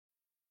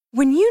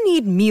When you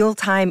need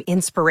mealtime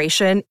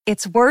inspiration,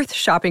 it's worth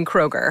shopping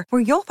Kroger,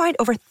 where you'll find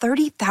over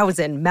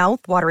 30,000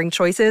 mouth-watering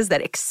choices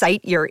that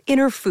excite your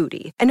inner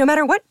foodie. And no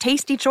matter what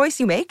tasty choice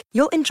you make,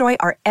 you'll enjoy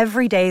our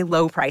everyday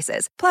low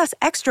prices, plus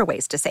extra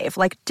ways to save,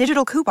 like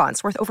digital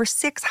coupons worth over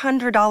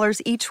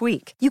 $600 each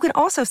week. You can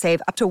also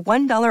save up to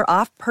 $1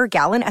 off per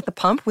gallon at the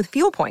pump with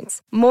fuel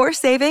points. More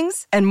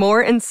savings and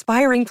more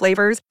inspiring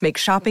flavors make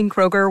shopping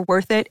Kroger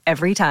worth it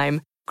every time.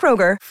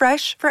 Kroger,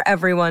 fresh for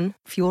everyone.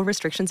 Fuel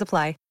restrictions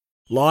apply.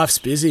 Life's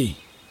busy.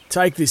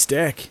 Take this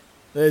deck.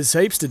 There's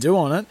heaps to do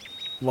on it,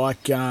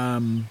 like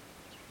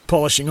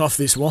polishing off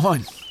this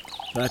wine.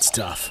 That's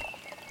tough.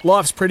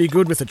 Life's pretty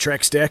good with a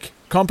Trex deck.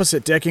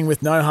 Composite decking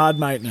with no hard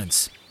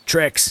maintenance.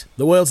 Trex,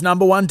 the world's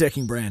 #1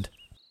 decking brand.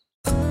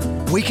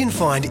 We can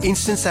find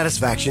instant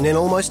satisfaction in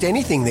almost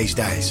anything these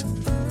days.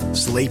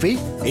 Sleepy?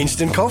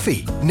 Instant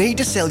coffee. Need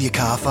to sell your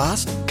car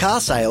fast?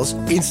 Car sales,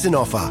 instant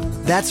offer.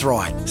 That's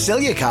right, sell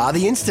your car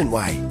the instant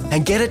way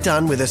and get it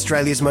done with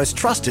Australia's most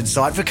trusted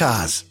site for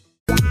cars.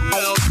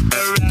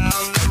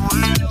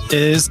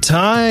 It is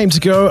time to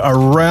go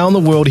around the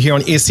world here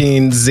on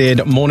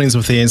SNZ Mornings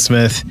with Ian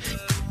Smith.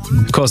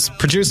 Of course,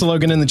 producer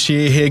Logan in the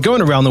chair here,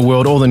 going around the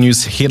world, all the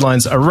news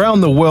headlines around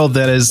the world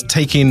that is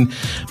taking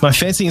my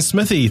fancy and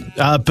Smithy.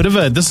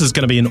 This is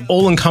going to be an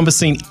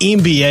all-encompassing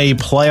NBA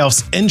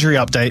playoffs injury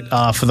update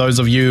for those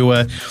of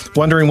you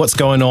wondering what's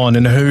going on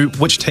and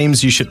which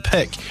teams you should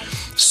pick.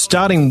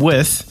 Starting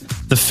with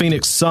the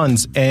Phoenix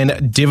Suns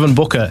and Devin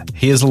Booker.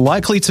 He is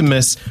likely to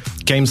miss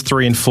games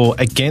 3 and 4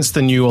 against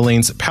the New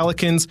Orleans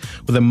Pelicans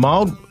with a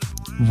mild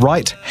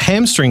right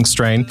hamstring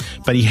strain,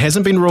 but he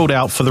hasn't been ruled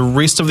out for the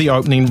rest of the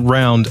opening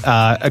round,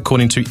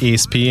 according to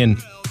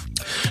ESPN.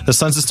 The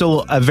Suns are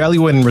still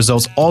evaluating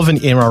results of an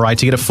MRI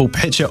to get a full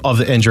picture of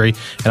the injury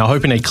and are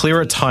hoping a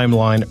clearer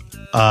timeline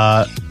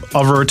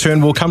of a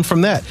return will come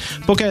from that.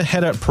 Booker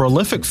had a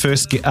prolific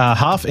first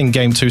half in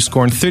Game 2,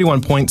 scoring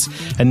 31 points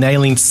and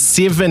nailing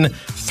 7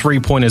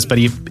 3-pointers, but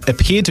he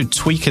appeared to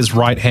tweak his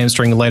right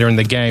hamstring later in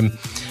the game.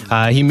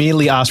 He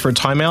immediately asked for a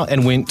timeout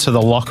and went to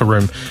the locker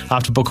room.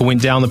 After Booker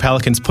went down, the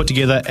Pelicans put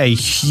together a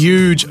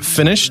huge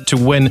finish to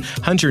win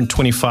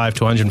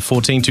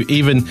 125-114 to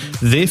even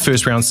their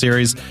first-round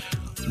series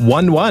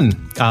 1-1.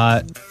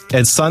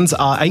 As Suns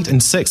are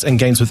 8-6 in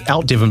games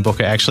without Devin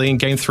Booker, actually. And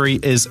Game 3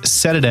 is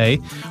Saturday,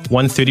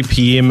 1:30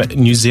 p.m.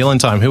 New Zealand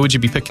time. Who would you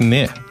be picking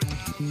there?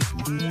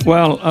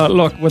 Well,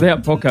 look,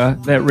 without Booker,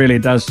 that really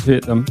does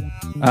hurt them.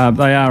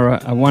 They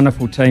are a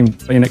wonderful team,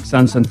 Phoenix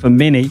Suns, and for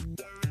many,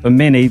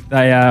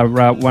 they are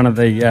one of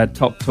the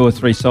top 2 or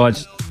 3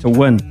 sides to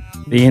win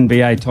the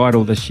NBA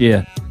title this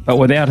year. But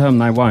without him,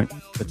 they won't.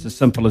 It's as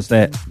simple as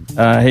that.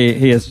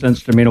 He is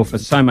instrumental for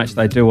so much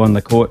they do on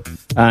the court,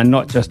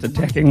 not just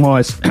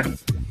attacking-wise.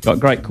 Got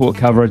great court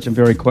coverage and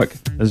very quick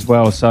as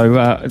well.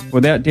 So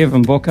without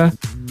Devin Booker,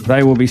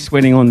 they will be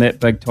sweating on that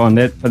big time.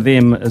 That, for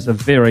them, is a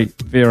very,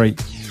 very,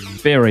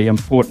 very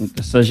important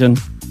decision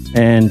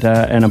and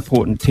an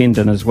important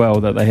tendon as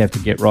well that they have to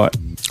get right.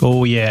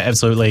 Oh, yeah,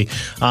 absolutely.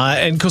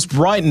 And because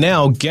right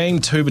now, Game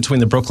 2 between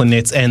the Brooklyn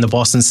Nets and the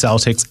Boston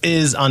Celtics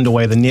is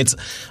underway. The Nets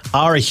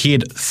are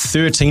ahead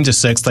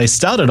 13-6. They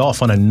started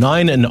off on a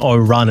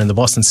 9-0 run, and the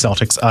Boston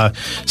Celtics are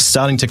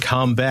starting to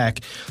come back.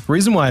 The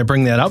reason why I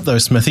bring that up, though,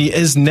 Smithy,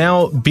 is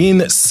now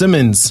Ben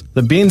Simmons.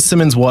 The Ben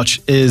Simmons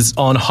watch is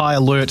on high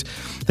alert.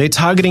 They're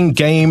targeting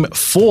Game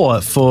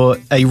 4 for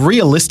a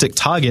realistic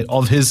target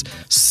of his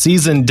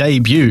season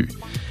debut.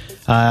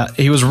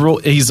 He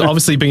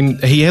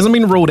hasn't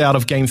been ruled out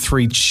of Game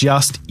 3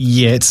 just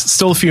yet.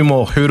 Still a few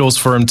more hurdles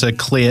for him to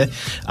clear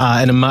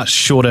in a much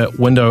shorter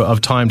window of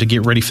time to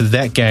get ready for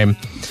that game.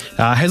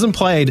 Hasn't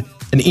played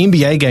an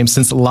NBA game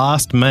since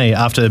last May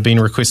after being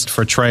requested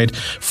for a trade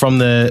from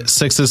the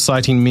Sixers,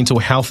 citing mental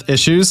health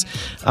issues.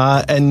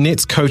 And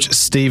Nets coach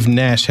Steve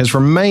Nash has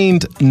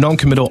remained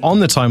non-committal on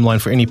the timeline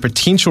for any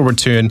potential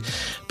return.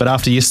 But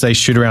after yesterday's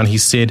shoot-around, he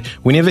said,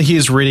 whenever he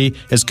is ready,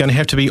 it's going to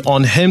have to be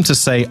on him to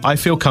say, I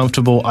feel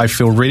comfortable, I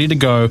feel ready to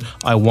go,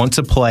 I want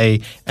to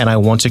play, and I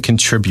want to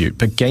contribute.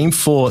 But Game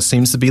 4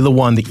 seems to be the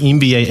one the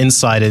NBA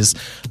insiders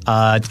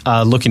are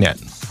looking at.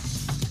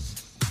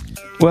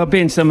 Well,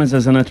 Ben Simmons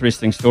is an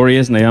interesting story,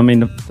 isn't he? I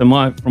mean, from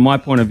my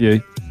point of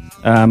view,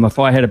 if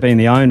I had been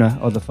the owner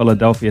of the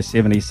Philadelphia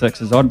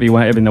 76ers, I'd be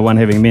the one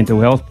having mental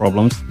health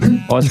problems.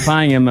 I was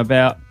paying him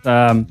about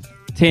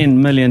 $10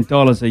 million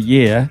a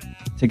year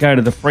to go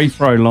to the free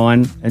throw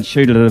line and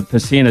shoot at a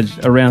percentage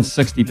around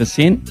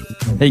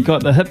 60%. He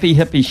got the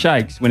hippie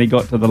shakes when he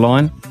got to the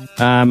line,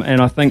 and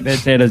I think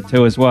that's added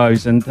to his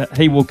woes, and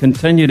he will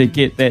continue to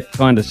get that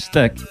kind of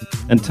stick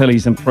until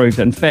he's improved.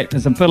 In fact,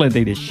 his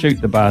ability to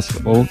shoot the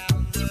basketball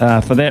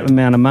for that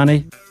amount of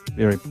money,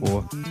 very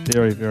poor,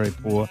 very, very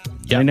poor.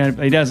 Yep.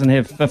 He doesn't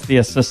have 50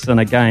 assists in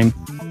a game,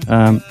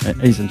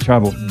 he's in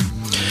trouble.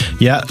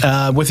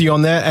 Yeah, with you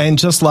on that. And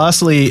just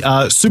lastly,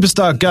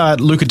 superstar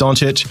guard Luka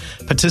Doncic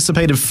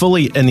participated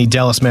fully in the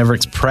Dallas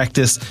Mavericks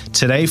practice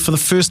today for the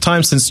first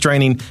time since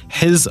straining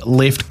his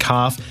left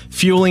calf,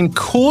 fueling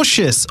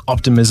cautious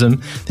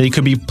optimism that he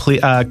could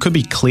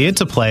be cleared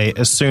to play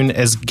as soon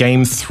as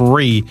Game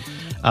 3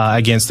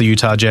 against the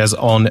Utah Jazz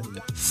on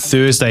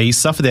Thursday. He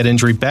suffered that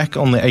injury back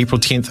on the April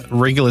 10th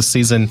regular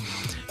season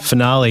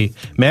finale.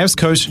 Mavs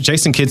coach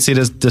Jason Kidd said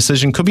his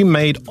decision could be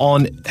made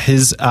on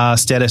his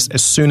status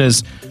as soon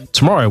as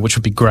tomorrow, which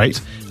would be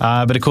great.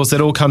 But of course, that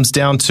all comes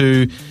down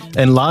to,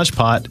 in large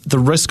part, the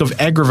risk of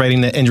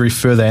aggravating that injury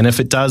further. And if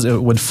it does,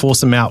 it would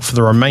force him out for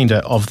the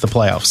remainder of the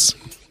playoffs.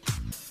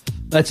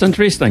 That's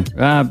interesting.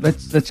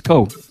 That's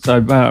cool.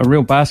 So a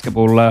real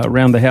basketball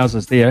around the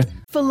houses there.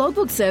 For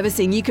logbook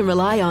servicing you can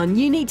rely on,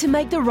 you need to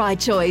make the right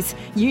choice.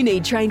 You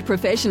need trained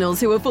professionals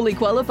who are fully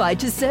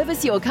qualified to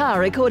service your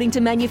car according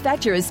to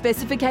manufacturer's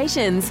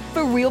specifications.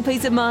 For real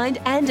peace of mind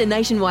and a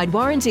nationwide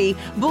warranty,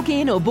 book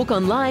in or book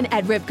online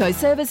at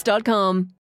repcoservice.com.